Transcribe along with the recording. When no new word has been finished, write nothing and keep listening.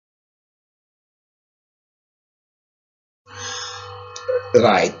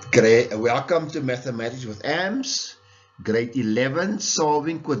Right, great. Welcome to Mathematics with AMS, grade 11,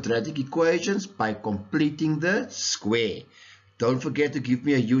 solving quadratic equations by completing the square. Don't forget to give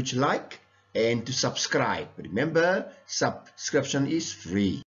me a huge like and to subscribe. Remember, subscription is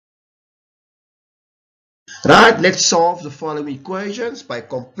free. Right, let's solve the following equations by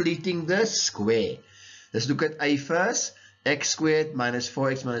completing the square. Let's look at A first. X squared minus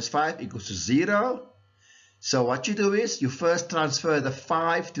 4x minus 5 equals to 0. So what you do is you first transfer the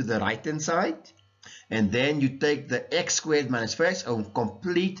 5 to the right hand side, and then you take the x squared minus 5x and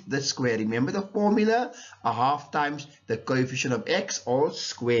complete the square. Remember the formula? A half times the coefficient of x all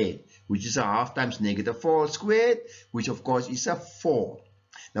squared, which is a half times negative 4 all squared, which of course is a 4.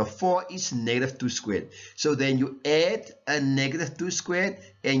 Now 4 is negative 2 squared. So then you add a negative 2 squared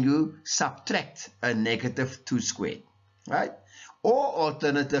and you subtract a negative 2 squared. Right? Or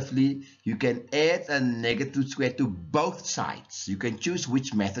alternatively, you can add a negative 2 squared to both sides. You can choose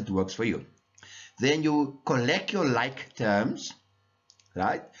which method works for you. Then you collect your like terms,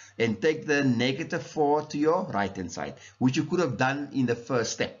 right? And take the negative 4 to your right hand side, which you could have done in the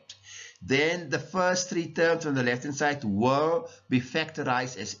first step. Then the first three terms on the left hand side will be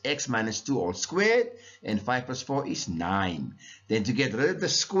factorized as x minus 2 all squared, and 5 plus 4 is 9. Then to get rid of the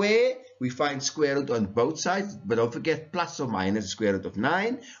square, we find square root on both sides, but don't forget plus or minus the square root of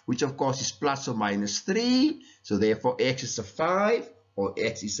 9, which of course is plus or minus 3. So therefore x is a 5 or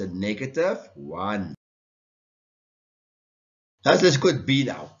x is a negative 1. Let's look at B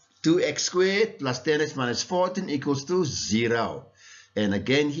now. 2x squared plus 10x minus 14 equals to 0. And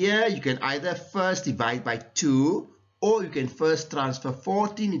again here, you can either first divide by 2 or you can first transfer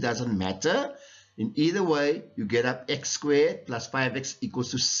 14. It doesn't matter. In either way, you get up x squared plus 5x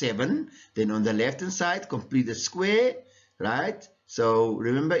equals to 7. Then on the left hand side, complete the square, right? So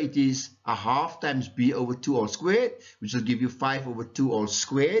remember, it is a half times b over 2 all squared, which will give you 5 over 2 all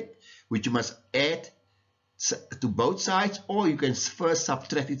squared, which you must add to both sides, or you can first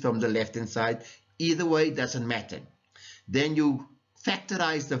subtract it from the left hand side. Either way, it doesn't matter. Then you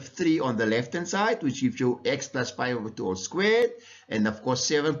factorize the 3 on the left hand side, which gives you x plus 5 over 2 all squared, and of course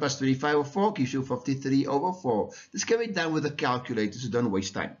 7 plus 25 over 4 gives you 53 over 4. This can be done with a calculator, so don't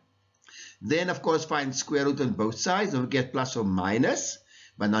waste time. Then of course find square root on both sides. Don't forget plus or minus,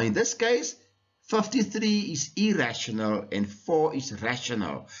 but now in this case 53 is irrational and 4 is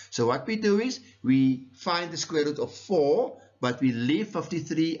rational. So what we do is we find the square root of 4, but we leave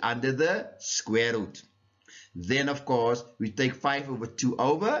 53 under the square root. Then of course we take 5 over 2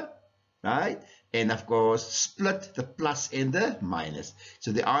 over, right? And of course split the plus and the minus.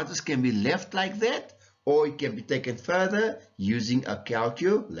 So the answers can be left like that, or it can be taken further using a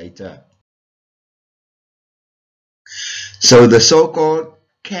calculator. So the so-called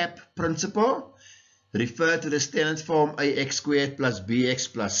CAP principle, refer to the standard form ax squared plus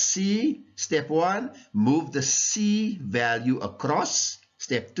bx plus c. Step 1, move the c value across.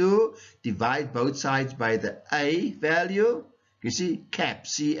 Step 2, divide both sides by the a value. You see, CAP,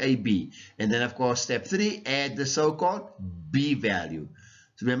 C-A-B. And then, of course, step 3, add the so-called b value.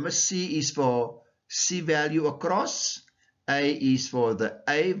 So remember, C is for c value across. A is for the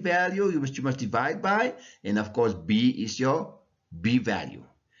a value you must divide by. And, of course, b is your b value.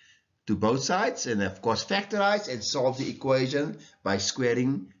 To both sides, and, of course, factorize and solve the equation by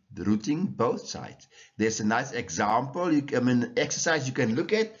squaring rooting both sides. There's a nice example, exercise you can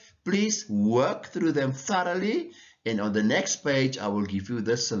look at. Please work through them thoroughly, and on the next page I will give you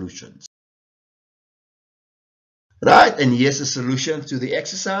the solutions. Right, and here's the solution to the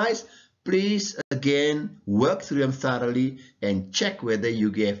exercise. Please again work through them thoroughly and check whether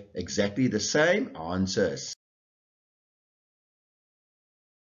you get exactly the same answers.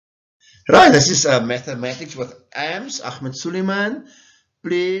 Right, this is Mathematics with AMS, Ahmed Suleiman.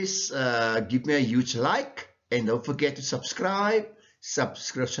 Please give me a huge like and don't forget to subscribe.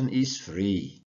 Subscription is free.